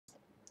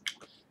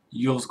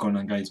Yo, what's going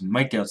on, guys?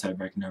 Mike the Outside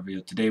back in our video.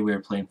 Today we are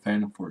playing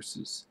Phantom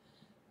Forces,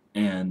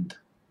 and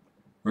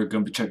we're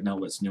going to be checking out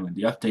what's new in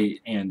the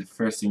update. And the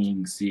first thing you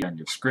can see on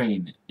your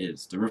screen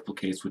is the Ripple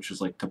case, which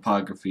is like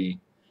topography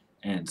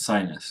and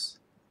sinus.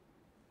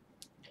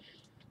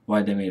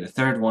 Why they made a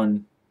third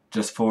one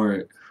just for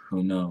it,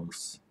 who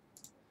knows?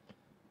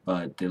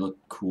 But they look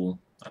cool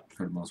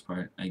for the most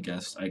part, I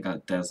guess. I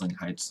got Dazzling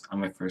Heights on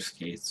my first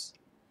case.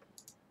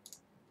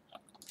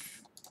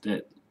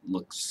 It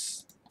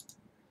looks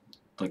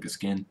like a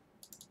skin.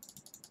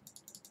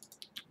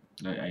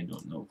 I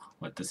don't know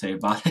what to say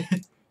about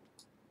it.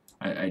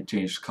 I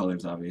changed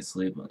colors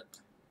obviously, but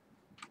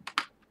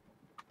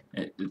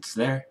it's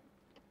there.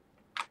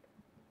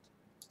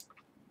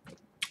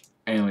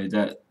 Anyway,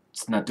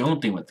 that's not the only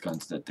thing with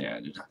guns that they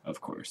added,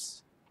 of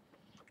course.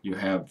 You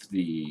have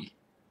the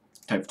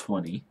Type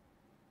 20,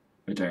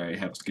 which I already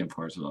have a skin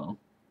for as well.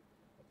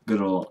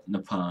 Good old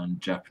Nippon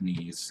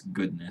Japanese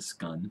goodness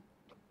gun.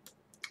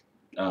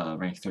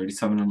 Rank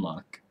 37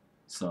 unlock,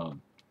 so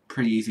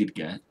pretty easy to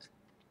get.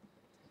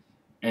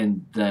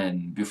 And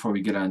then, before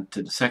we get on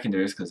to the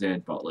secondaries, because they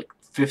had about like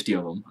 50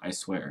 of them, I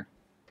swear.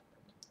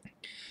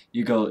 If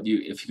you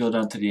go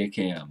down to the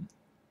AKM,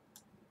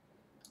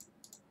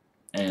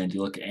 and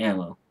you look at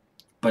ammo,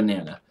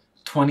 banana,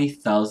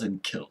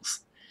 20,000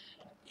 kills.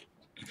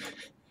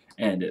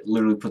 And it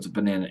literally puts a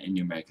banana in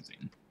your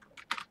magazine.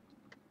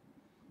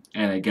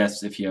 And I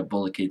guess if you have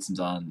bullet casings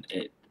on,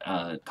 it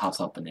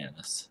pops out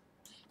bananas.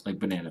 Like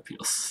banana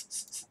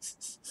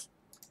peels.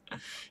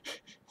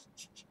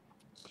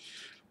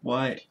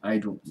 Why? I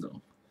don't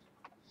know.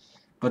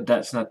 But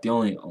that's not the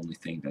only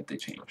thing that they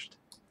changed.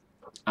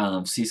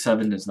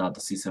 C7 is not the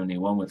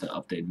C7A1 with an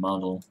updated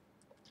model.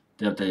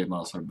 The updated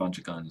models for a bunch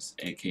of guns.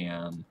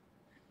 AKM,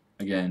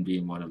 again,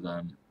 being one of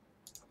them.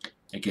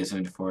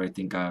 AK-74, I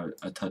think, got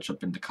a touch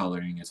up in the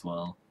coloring as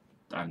well.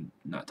 I'm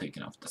not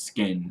taking off the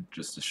skin,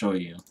 just to show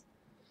you.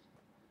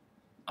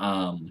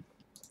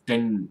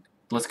 Then,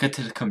 let's get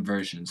to the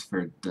conversions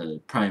for the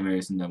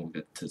primaries, and then we'll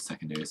get to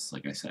secondaries,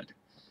 like I said.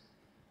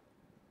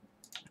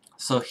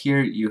 So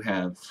here you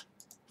have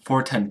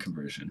 410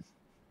 conversion.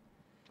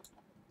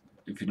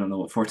 If you don't know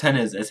what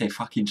 410 is, it's a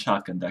fucking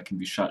shotgun that can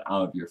be shot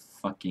out of your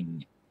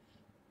fucking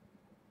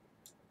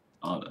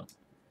auto.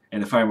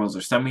 And the fire modes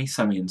are semi,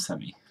 semi, and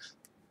semi.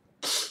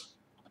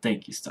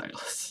 Thank you,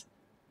 Stylus.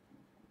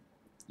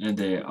 And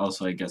they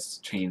also, I guess,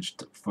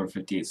 changed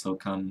 458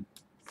 SOCOM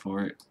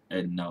for it,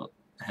 and now it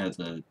has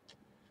a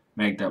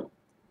mag that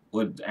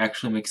would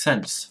actually make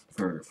sense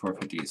for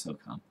 458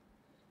 SOCOM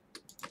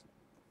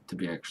to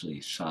be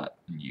actually shot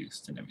and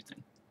used and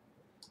everything.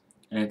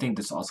 And I think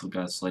this also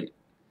got a slight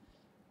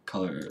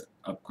color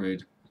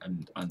upgrade.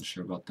 I'm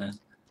unsure about that.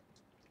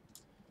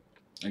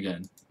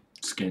 Again,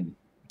 skin,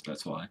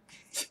 that's why.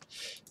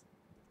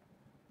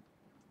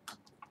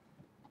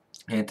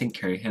 And I think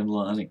carry handle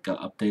on it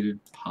got updated,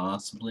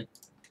 possibly.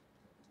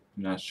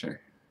 I'm not sure.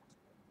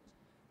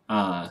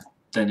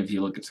 Then if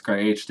you look at Scar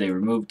H, they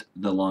removed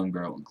the long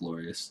barrel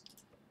Glorious.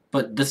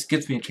 But this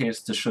gives me a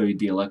chance to show you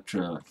the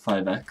Electra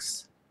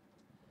 5X,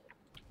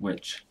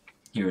 which,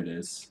 here it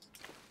is,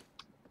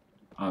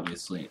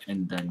 obviously,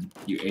 and then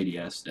your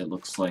ADS, it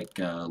looks like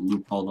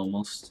Loophole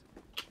almost,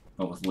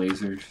 but with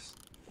lasers.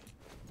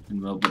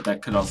 But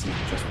that could also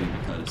just be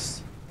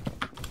because,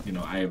 you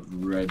know, I have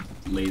red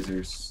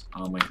lasers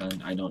on my gun.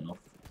 I don't know.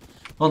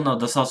 Well, no,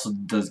 this also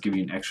does give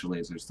you an extra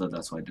laser, so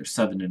that's why there's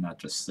 7 and not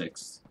just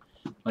 6,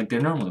 like there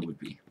normally would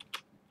be.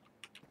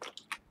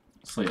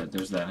 So yeah,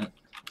 there's that.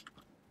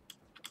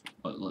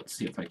 But let's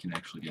see if I can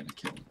actually get a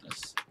kill with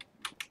this.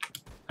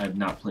 I have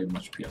not played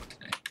much PF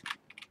today,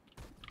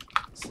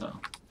 so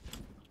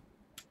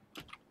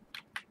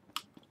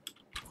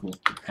cool.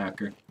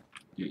 Hacker,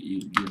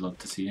 you love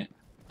to see it.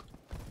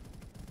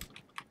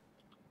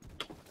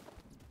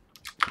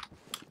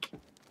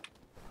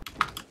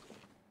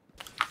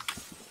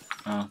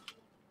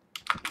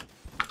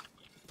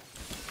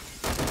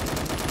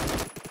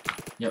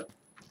 Yep.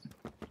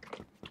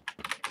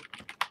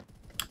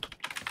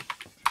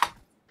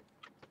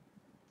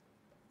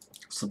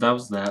 So that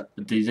was that,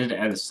 but they did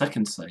add a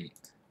second sight,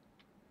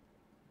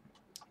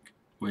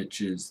 which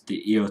is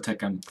the EOTech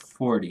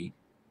M40,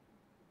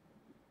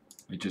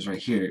 which is right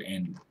here,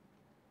 and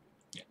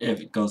if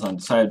it goes on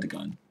the side of the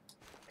gun,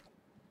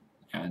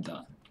 and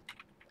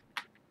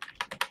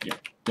yeah,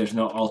 there's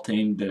no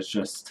alt-aim, there's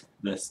just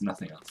this,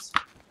 nothing else.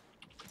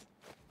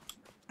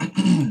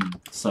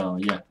 So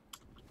yeah,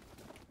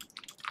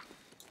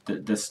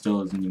 this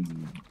still isn't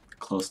even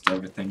close to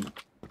everything.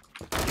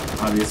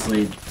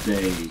 Obviously,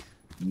 they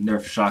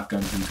nerf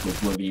shotguns into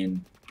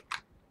oblivion,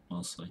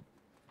 mostly.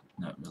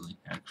 Not really,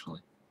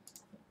 actually.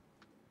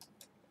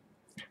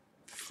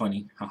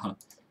 Funny, haha.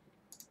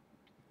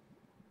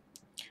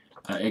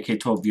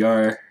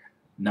 AK-12BR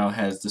now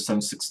has the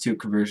 7.62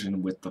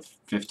 conversion with the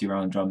 50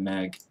 round drum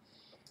mag,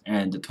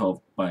 and the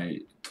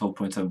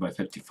 12.7 by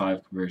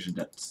 55 conversion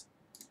that's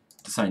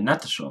decided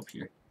not to show up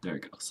here. There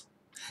it goes.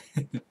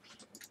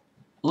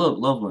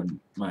 Love when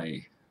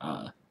my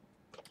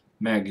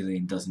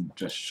magazine doesn't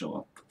just show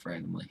up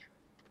randomly.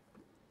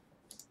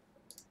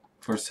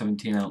 For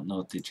 17, I don't know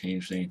if they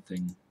changed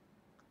anything.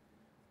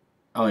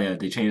 Oh yeah,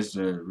 they changed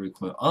the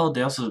recoil. Oh,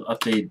 they also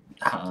updated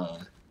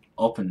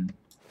open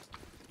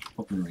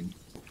ring.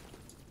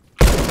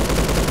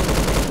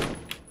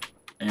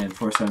 And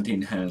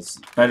 417 has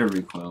better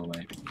recoil, in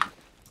my opinion.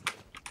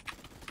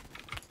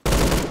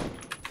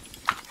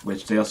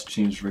 Which they also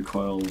changed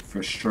recoil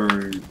for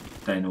sure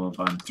that I know of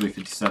on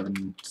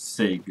 357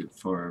 SIG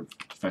for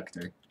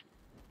Vector,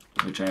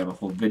 which I have a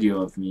whole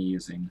video of me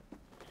using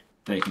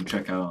that you can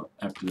check out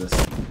after this.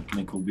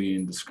 Link will be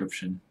in the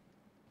description.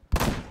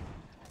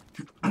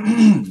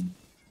 And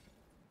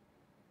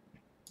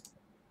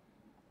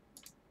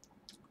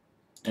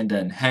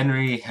then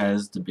Henry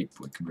has the big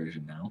boy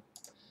conversion now,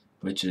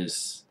 which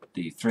is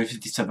the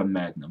 357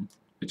 Magnum,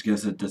 which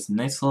gives it this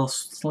nice little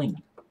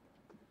sling.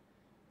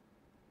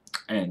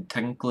 And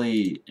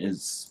technically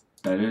is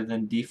better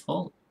than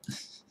default.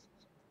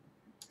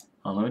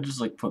 Let me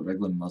just like put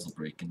regular muzzle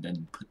brake and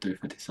then put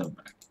 357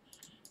 back.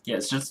 Yeah,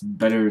 it's just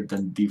better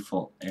than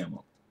default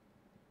ammo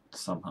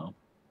somehow.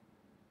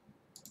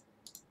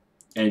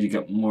 And you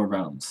get more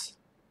rounds.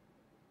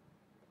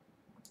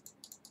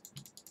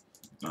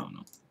 I don't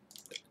know.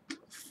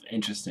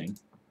 Interesting.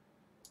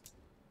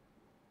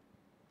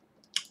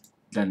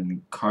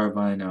 Then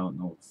carbine, I don't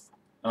know.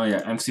 Oh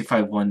yeah,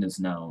 MC51 is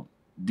now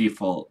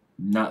default,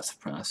 not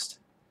suppressed.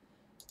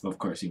 But of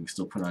course, you can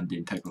still put on the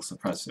integral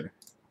suppressor.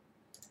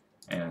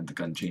 And the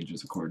gun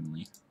changes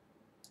accordingly.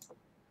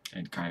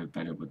 And kind of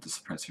better with the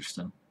suppressor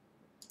still.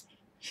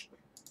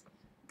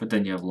 But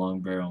then you have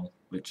long barrel,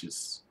 which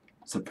is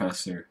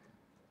suppressor,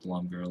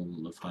 long barrel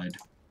lified,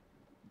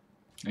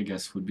 I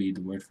guess would be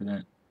the word for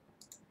that.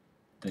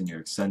 Then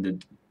your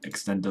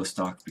extendo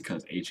stock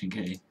because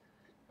H&K.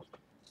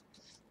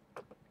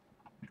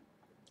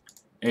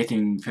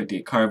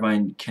 1858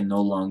 carbine can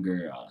no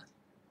longer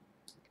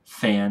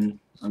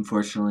fan,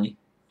 unfortunately.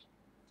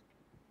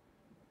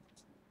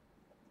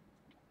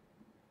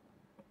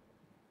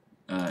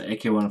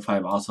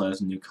 AK-105 also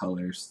has new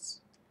colors,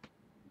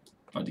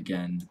 but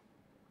again,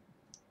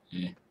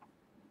 yeah.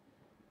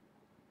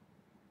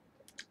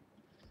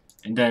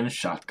 And then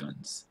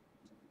shotguns.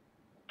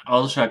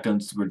 All the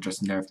shotguns were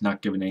just nerfed,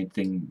 not given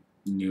anything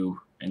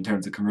new in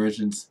terms of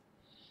conversions,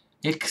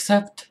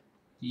 except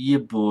ya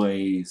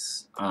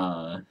boy's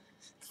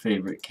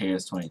favorite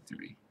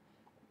KS-23.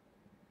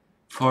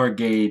 4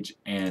 gauge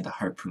and a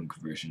harpoon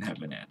conversion have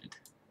been added.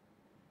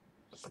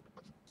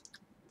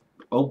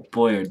 Oh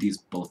boy, are these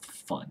both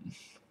fun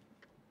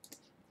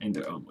in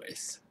their own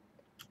ways.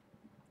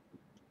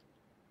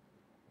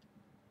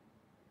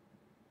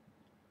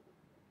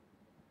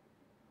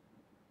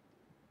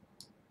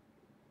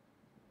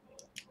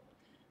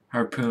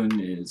 Harpoon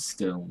is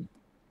still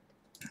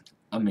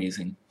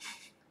amazing.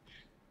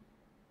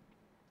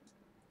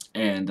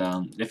 And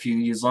if you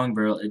use long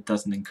barrel, it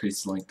doesn't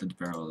increase the length of the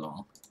barrel at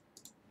all.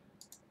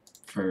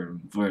 For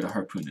where the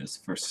harpoon is,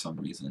 for some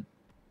reason.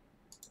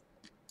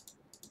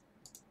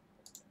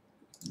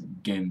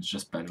 Game's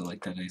just better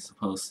like that, I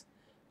suppose.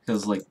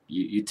 Because like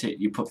you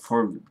put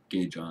 4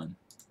 gauge on.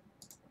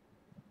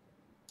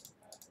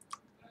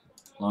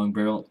 Long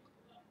barrel,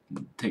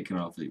 take it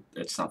off,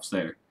 it stops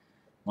there.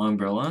 Long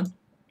barrel on,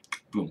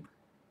 boom.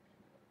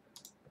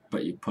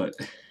 But you put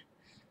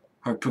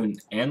harpoon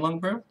and long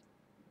barrel,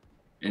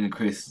 it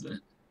increases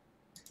it.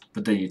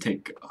 But then you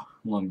take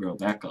long barrel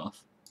back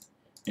off.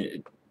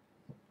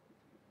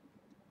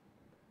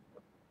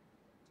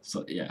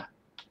 So yeah.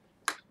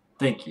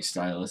 Thank you,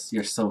 stylus.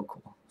 You're so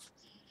cool.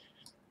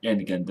 And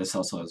again, this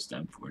also has the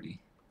M40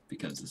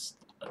 because it's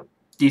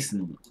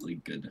decently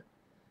good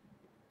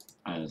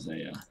as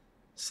a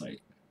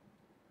sight.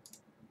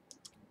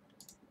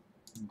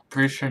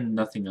 Pretty sure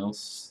nothing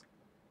else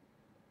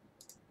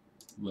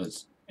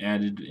was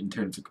added in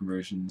terms of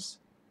conversions.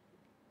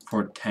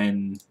 For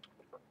 10,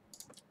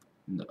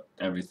 no,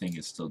 everything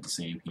is still the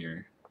same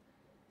here.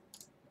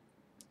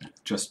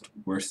 Just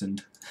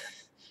worsened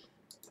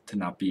to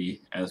not be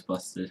as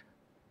busted.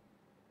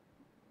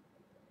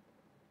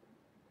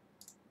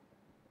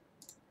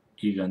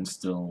 E-gun's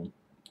still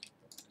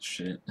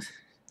shit,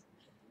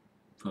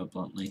 put it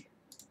bluntly.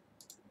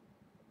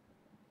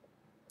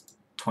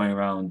 20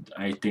 round,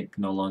 I think,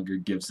 no longer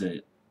gives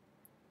it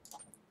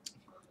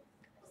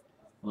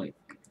like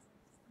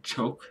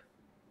choke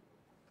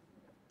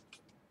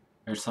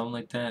or something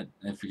like that.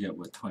 I forget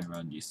what 20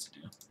 round used to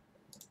do,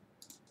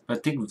 but I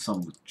think it was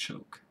something with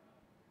choke.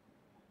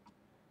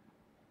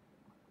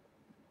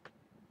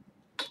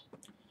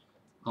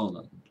 Hold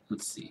on,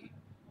 let's see.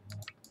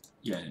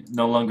 Yeah, it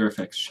no longer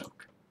affects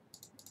choke,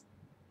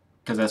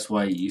 because that's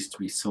why it used to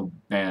be so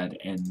bad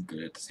and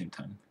good at the same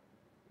time.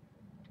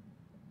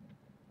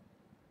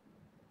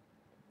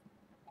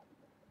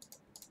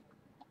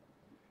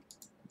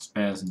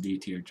 Spaz and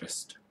DT are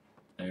just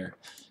there.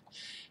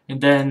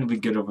 And then we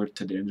get over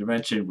to the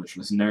intervention, which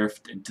was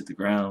nerfed into the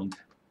ground.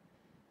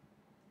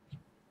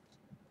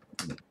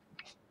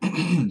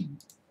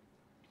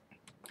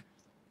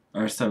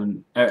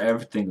 R7,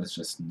 everything was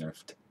just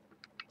nerfed,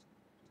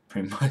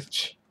 pretty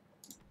much.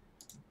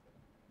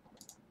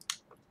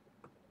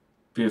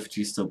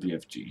 BFG still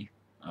BFG,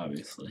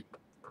 obviously.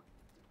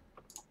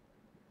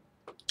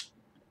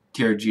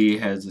 TRG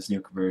has this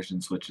new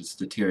conversions, which is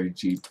the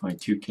TRG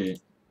 22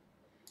 kit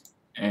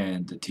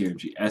and the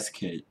TRG S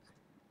kit.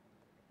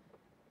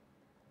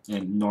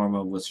 And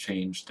Norma was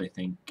changed, I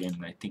think,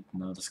 and I think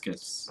now this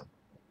gets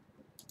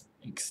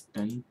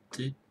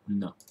extended.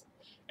 No,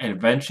 and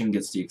Invention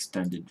gets the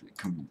extended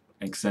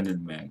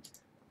mag.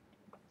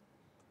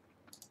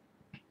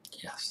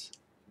 Yes,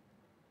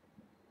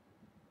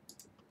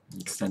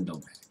 Extendo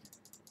mag.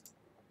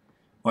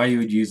 Why you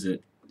would use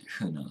it,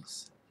 who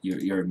knows?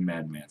 You're a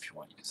madman if you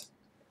want to use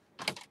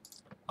it.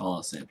 All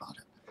I'll say about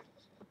it.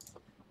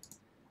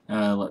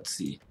 Let's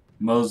see.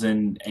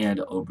 Mosin and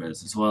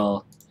Obras as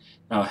well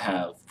now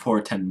have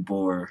 410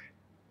 bore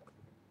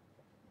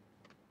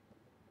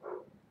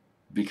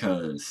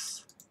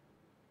because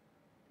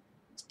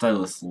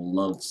Stylus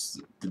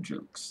loves the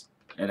jokes,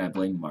 and I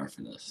blame Mar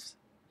for this.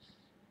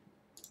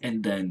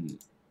 And then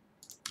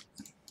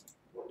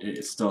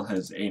it still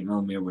has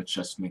 8mm, which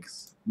just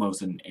makes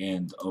Mosin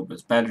and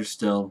Obras better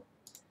still.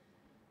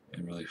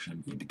 It really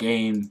shouldn't be the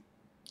game.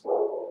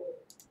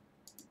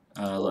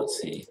 Let's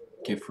see.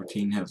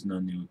 K14 has no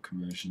new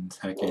conversions.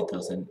 Hecate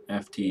doesn't.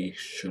 FT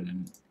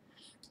shouldn't.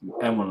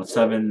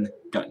 M107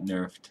 got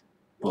nerfed,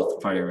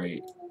 both fire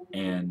rate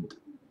and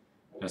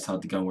that's how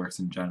the gun works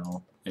in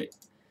general.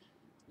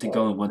 The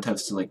gun one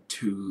taps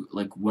to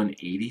like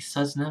 180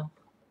 says now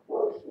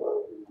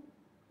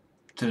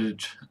to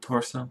the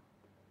torso.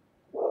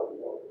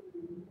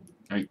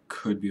 I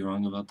could be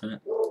wrong about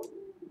that.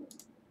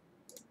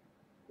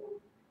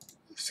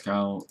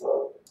 Scout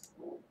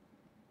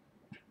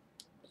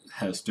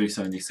has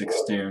 376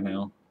 stare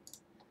now,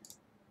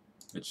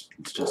 which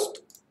is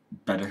just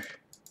better.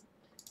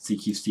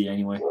 CQC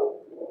anyway.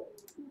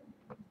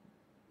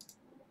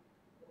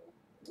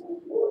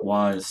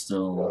 WA is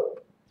still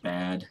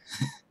bad.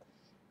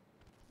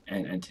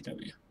 And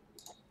NTW.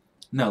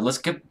 Now let's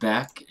get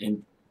back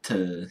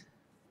into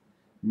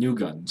new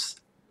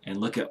guns and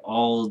look at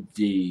all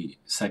the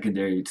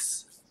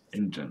secondaries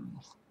in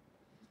general.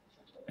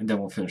 And then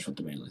we'll finish with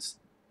the melees.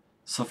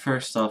 So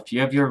first off, you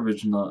have your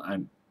original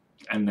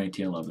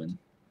M1911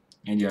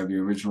 and you have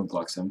your original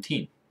Glock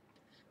 17,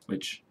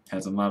 which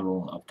has a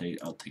model update.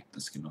 I'll take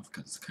the skin off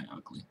because it's kind of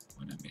ugly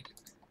when I made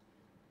it.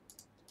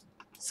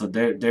 So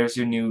there's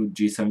your new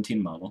G17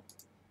 model.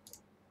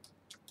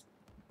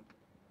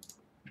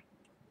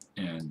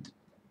 And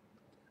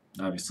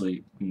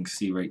obviously you can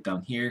see right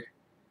down here,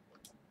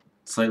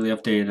 slightly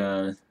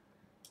updated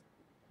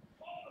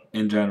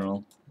in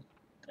general,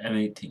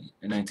 M18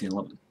 and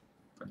 1911.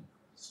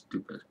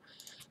 Stupid.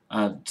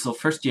 So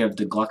first you have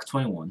the Glock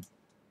 21,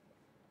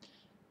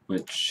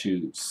 which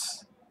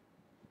shoots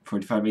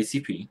 45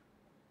 ACP,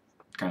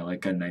 kind of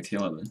like a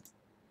 1911.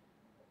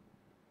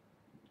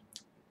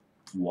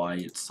 Why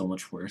it's so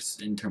much worse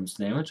in terms of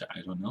damage,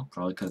 I don't know.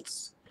 Probably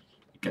because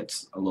it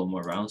gets a little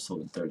more rounds,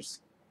 so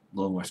there's a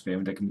little more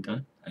spamming that can be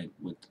done, I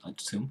would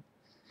assume.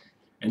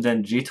 And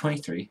then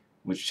G23,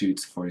 which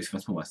shoots 40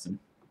 Smith & Wesson,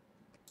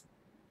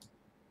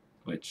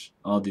 which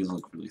all these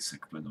look really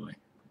sick, by the way.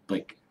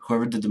 Like,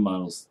 whoever did the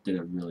models did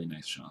a really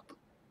nice job.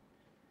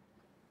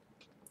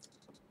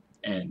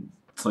 And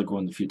it's like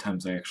one of the few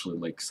times I actually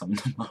like some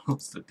of the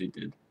models that they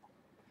did.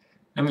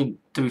 I mean,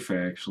 to be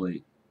fair,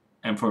 actually,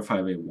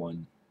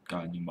 M45A1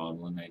 got a new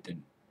model and I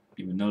didn't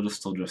even notice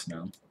till just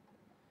now.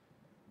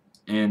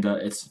 And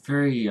it's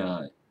very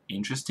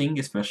interesting,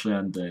 especially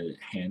on the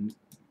hand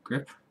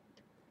grip,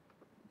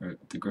 or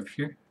the grip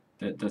here.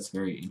 That's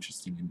very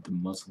interesting, and the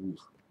muzzle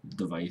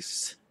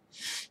device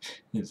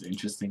is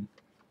interesting.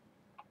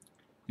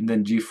 And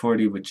then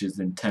G40, which is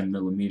in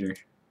 10mm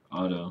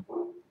auto,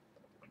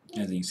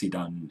 as you can see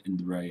down in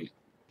the right.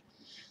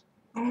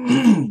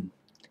 Then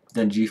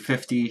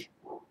G50,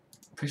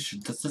 pretty sure,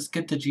 does this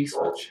get the G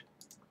switch?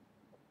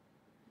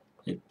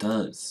 It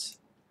does.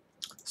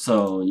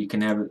 So you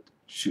can have it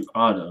shoot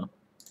auto,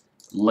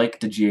 like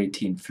the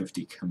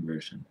G1850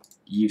 conversion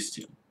used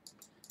to.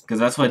 Because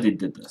that's why they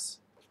did this,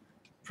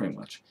 pretty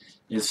much.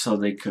 Is so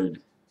they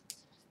could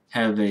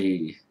have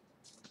a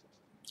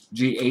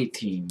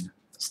G18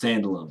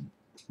 standalone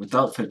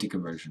without 50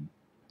 conversion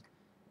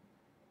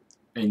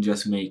and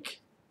just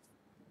make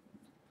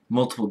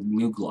multiple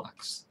new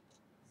Glocks.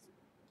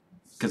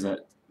 Because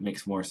that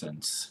makes more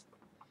sense,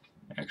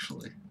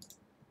 actually.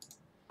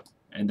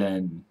 And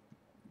then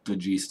the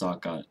G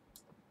stock got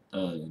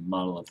a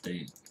model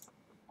update.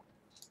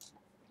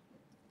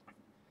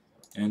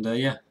 And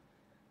yeah.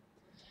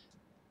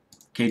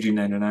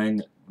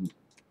 KG99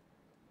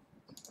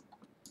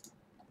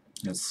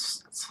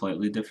 has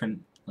slightly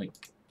different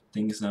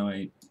things now.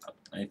 I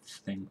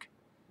think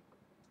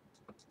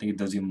it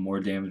does even more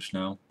damage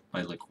now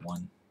by like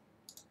 1.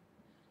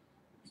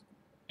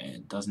 And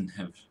it doesn't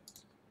have.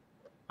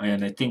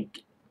 And I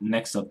think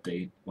next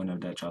update, whenever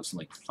that drops in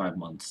like 5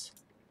 months,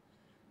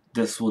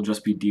 this will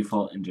just be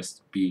default and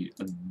just be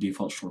a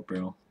default short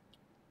barrel.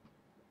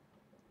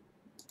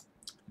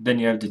 Then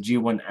you have the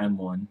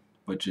G1M1,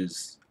 which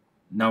is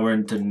now we're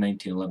into the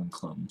 1911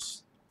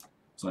 clones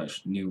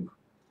 / new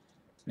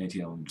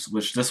 1911,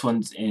 which this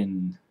one's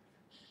in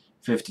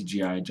 50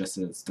 GI, just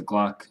as the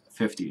Glock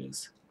 50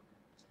 is.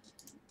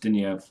 Then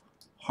you have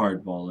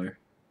Hardballer,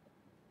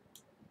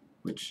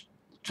 which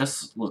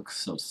just looks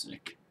so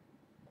sick.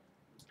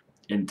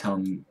 In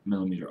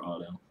 10mm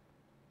auto.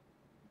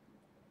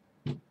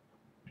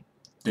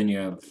 Then you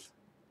have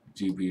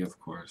GB, of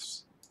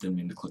course. Didn't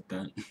mean to click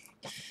that.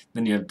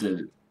 Then you have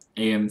the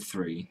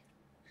AM3,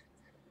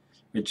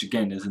 which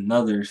again is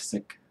another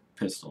sick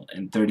pistol,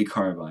 and 30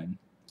 carbine,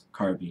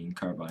 however you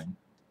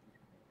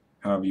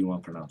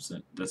want to pronounce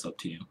it. That's up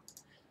to you.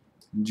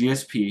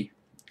 GSP,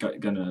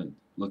 gonna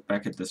look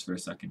back at this for a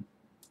second.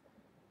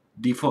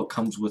 Default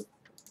comes with,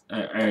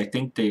 I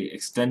think they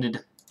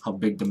extended how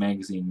big the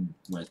magazine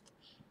with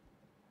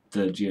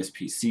the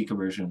GSP-C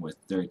conversion with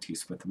 32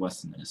 Smith &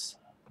 Wesson is.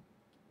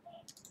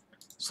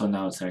 So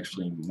now it's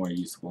actually more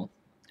useful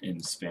in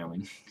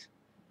spamming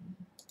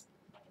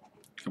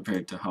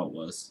compared to how it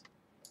was.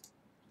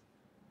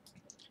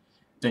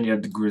 Then you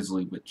have the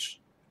Grizzly, which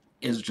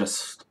is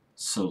just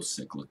so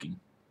sick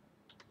looking.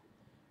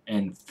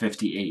 And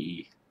 50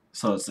 AE.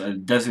 So it's a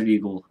Desert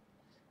Eagle,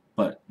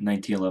 but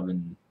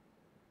 1911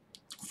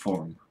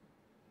 form,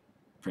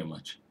 pretty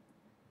much.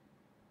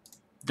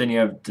 Then you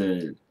have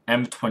the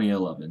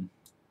M2011,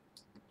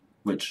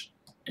 which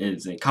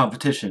is a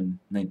competition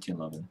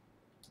 1911.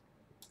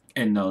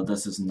 And no,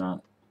 this is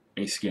not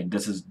a skin.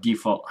 This is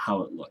default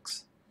how it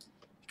looks.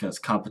 Because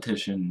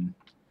competition,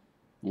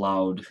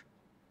 loud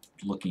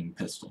looking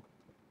pistol.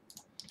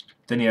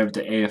 Then you have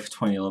the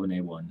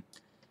AF2011A1,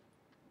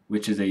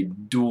 which is a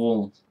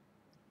dual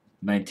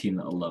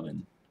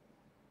 1911.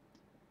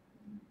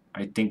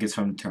 I think it's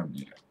from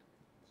Terminator.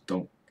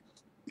 Don't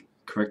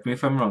correct me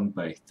if I'm wrong,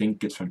 but I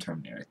think it's from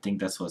Terminator. I think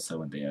that's what it said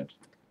when they added.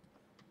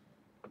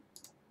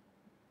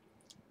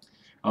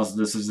 Also,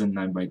 this is in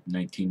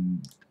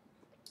 9x19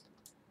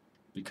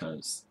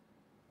 because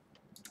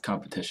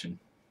competition,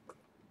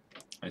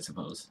 I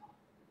suppose.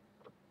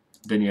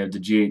 Then you have the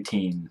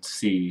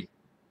G18C,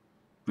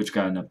 which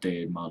got an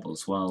updated model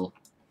as well.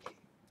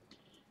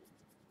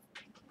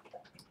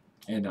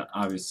 And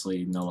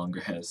obviously no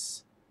longer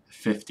has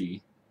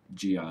 50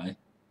 GI.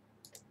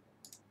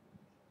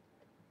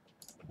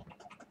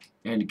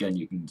 And again,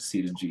 you can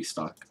see the G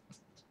stock.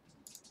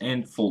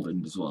 And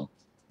folded as well.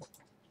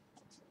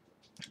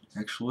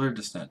 Actually, what are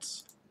the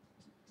stats?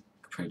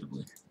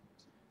 Comparatively.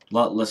 A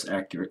lot less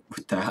accurate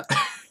with that.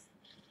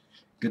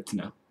 Good to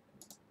know.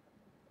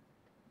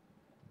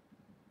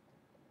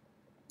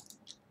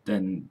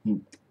 Then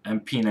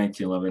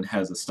MP1911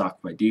 has a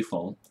stock by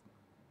default,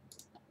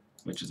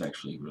 which is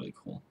actually really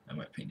cool, in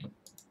my opinion.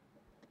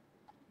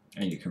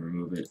 And you can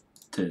remove it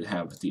to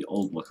have the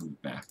old look of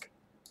it back.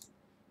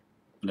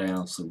 But I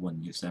also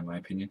wouldn't use that, in my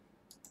opinion.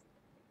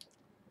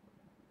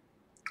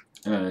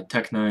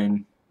 Tech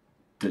 9,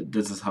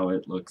 this is how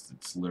it looks.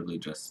 It's literally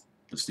just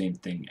the same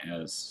thing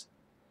as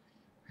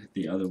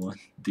the other one,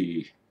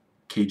 the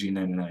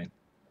KG99.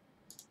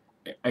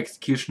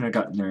 Executioner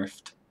got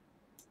nerfed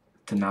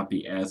to not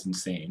be as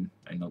insane.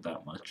 I know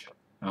that much.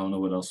 I don't know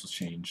what else was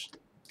changed.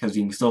 Because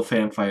you can still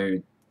fan fire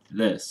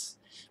this,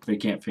 but you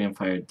can't fan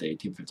fire the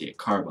 1858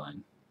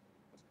 carbine.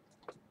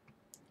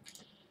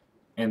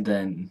 And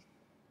then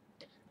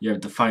you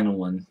have the final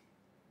one,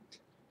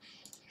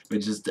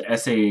 which is the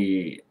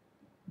SA,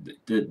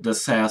 the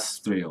SAS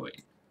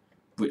 308,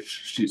 which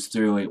shoots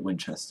 308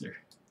 Winchester.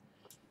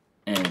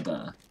 And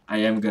I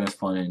am gonna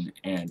spawn in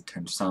and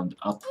turn sound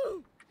up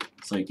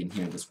so you can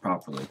hear this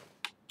properly.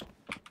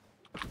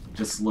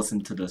 Just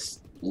listen to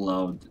this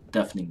loud,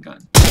 deafening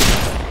gun.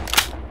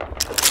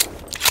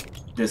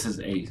 This is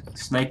a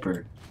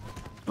sniper,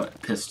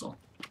 but pistol.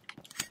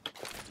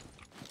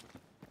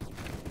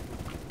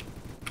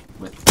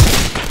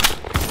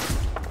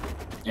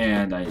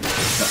 And I got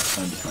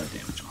 75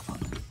 damage off on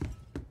it.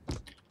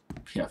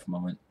 PF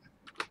moment.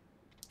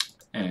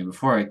 Anyway,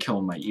 before I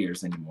kill my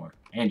ears anymore,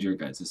 and your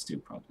guys' too,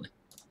 probably.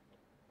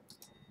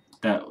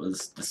 That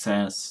was the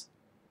SAS.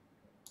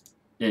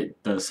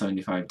 It does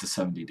 75 to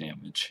 70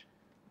 damage.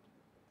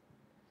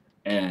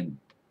 And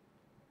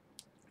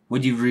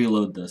when you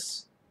reload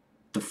this,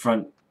 the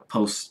front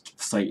post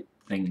sight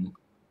thing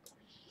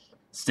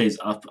stays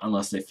up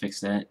unless they fix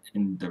that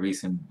in the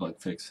recent bug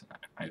fix.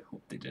 I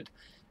hope they did.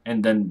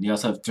 And then you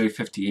also have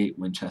 358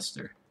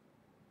 Winchester,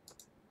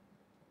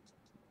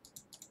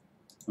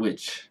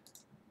 which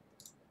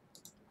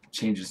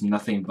changes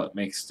nothing but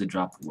makes the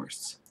drop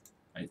worse,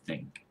 I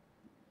think.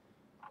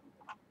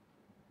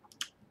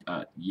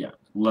 Yeah,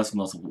 less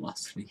muzzle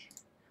velocity.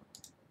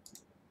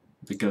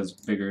 Because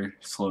bigger,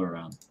 slower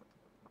round.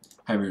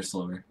 Heavier,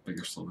 slower,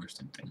 bigger, slower,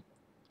 same thing.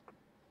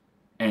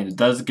 And it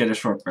does get a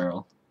short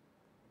barrel.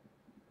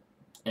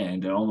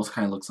 And it almost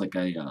kind of looks like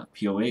a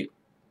P08,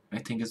 I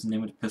think is the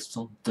name of the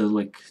pistol. The,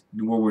 like,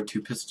 World War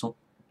II pistol.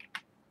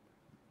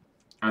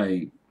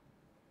 I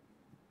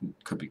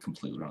could be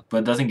completely wrong. But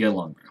it doesn't get a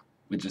long barrel,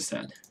 which is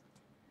sad.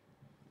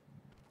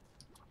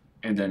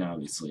 And then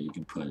obviously you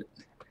can put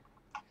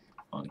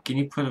on. Can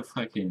you put a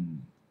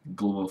fucking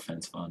global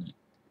offensive on it?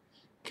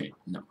 Okay,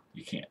 no,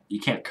 you can't. You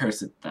can't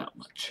curse it that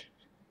much.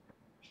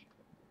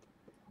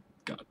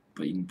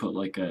 but you can put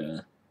like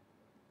a,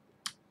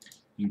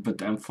 you can put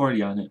the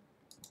M40 on it.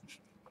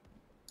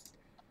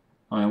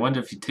 Oh, I wonder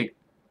if you take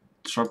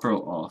short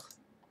barrel off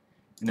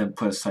and then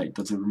put a sight,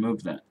 does it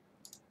remove that?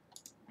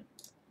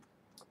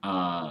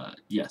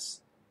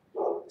 Yes.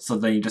 So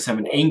then you just have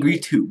an angry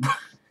tube.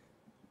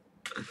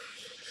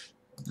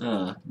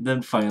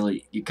 Then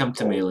finally, you come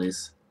to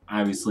melees.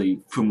 Obviously,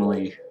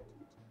 Fumali.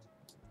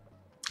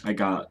 I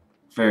got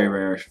very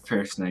rare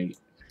First Night.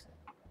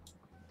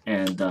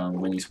 And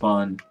when you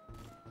spawn,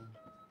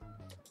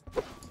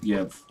 you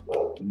have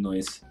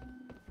noise.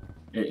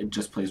 It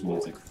just plays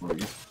music for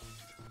you.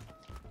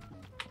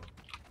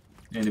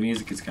 And the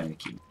music is kind of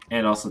cute.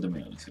 And also the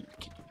melee is kind of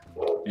cute.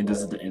 And this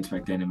is the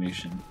inspect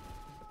animation.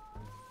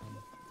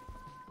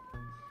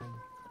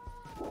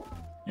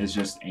 It's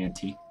just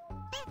anti.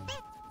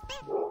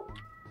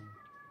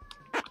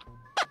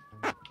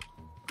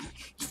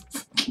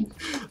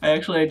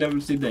 I'd never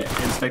seen the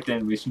inspect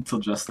animation till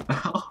just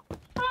now.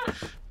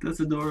 That's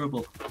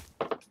adorable.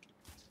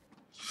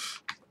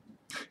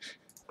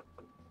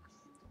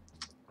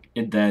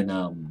 And then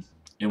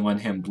in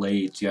one-hand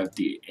blades you have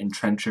the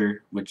entrencher,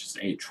 which is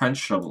a trench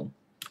shovel.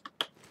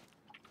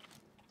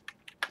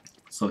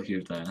 So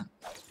here's that.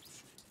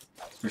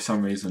 For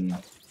some reason,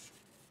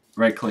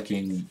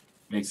 right-clicking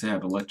makes it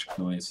have electric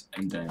noise,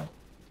 and then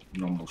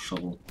normal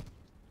shovel.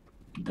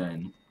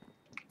 Then,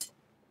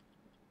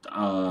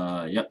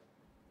 yep,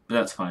 but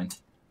that's fine.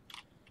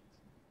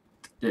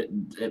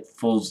 It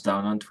folds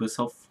down onto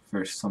itself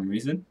for some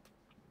reason.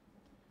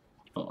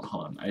 But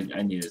hold on,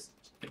 I need to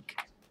think.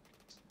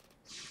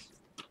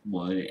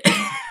 What?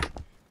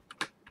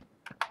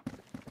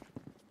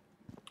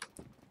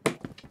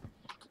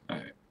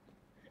 Alright.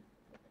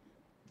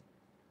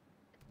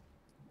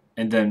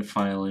 And then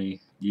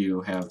finally,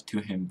 you have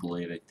two-hand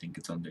blade, I think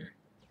it's under.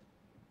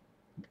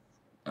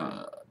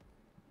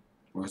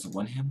 Or is it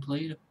one-hand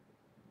blade?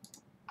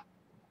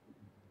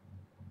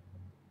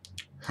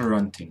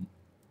 Hunting.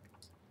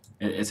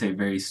 It's a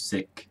very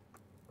sick,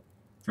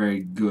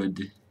 very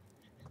good,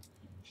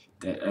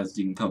 as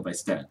you can tell by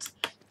stats,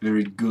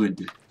 very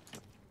good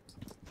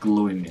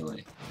glowing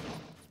melee.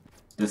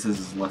 This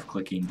is left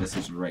clicking, this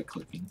is right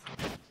clicking.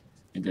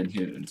 And then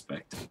here to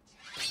inspect.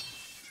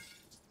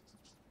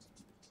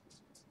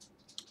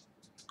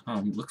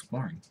 It looks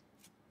boring.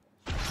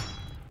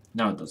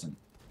 No, it doesn't.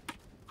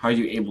 How are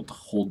you able to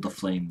hold the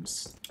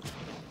flames?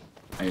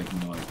 I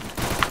have no idea.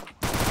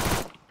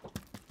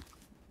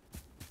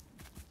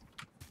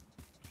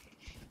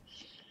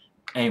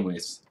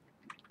 Anyways,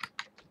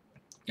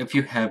 if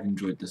you have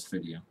enjoyed this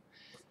video,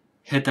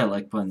 hit that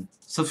like button,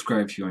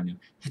 subscribe if you are new,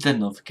 hit that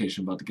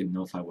notification bell to get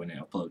notified when I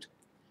upload.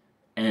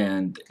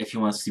 And if you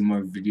want to see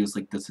more videos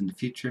like this in the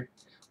future,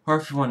 or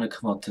if you want to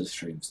come out to the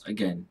streams,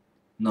 again,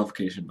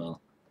 notification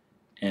bell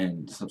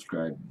and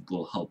subscribe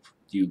will help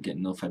you get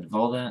notified of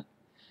all that.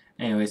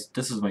 Anyways,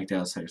 this is Mike the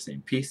Outsider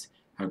saying peace,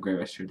 have a great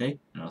rest of your day,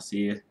 and I'll see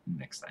you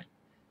next time.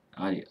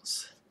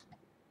 Adios.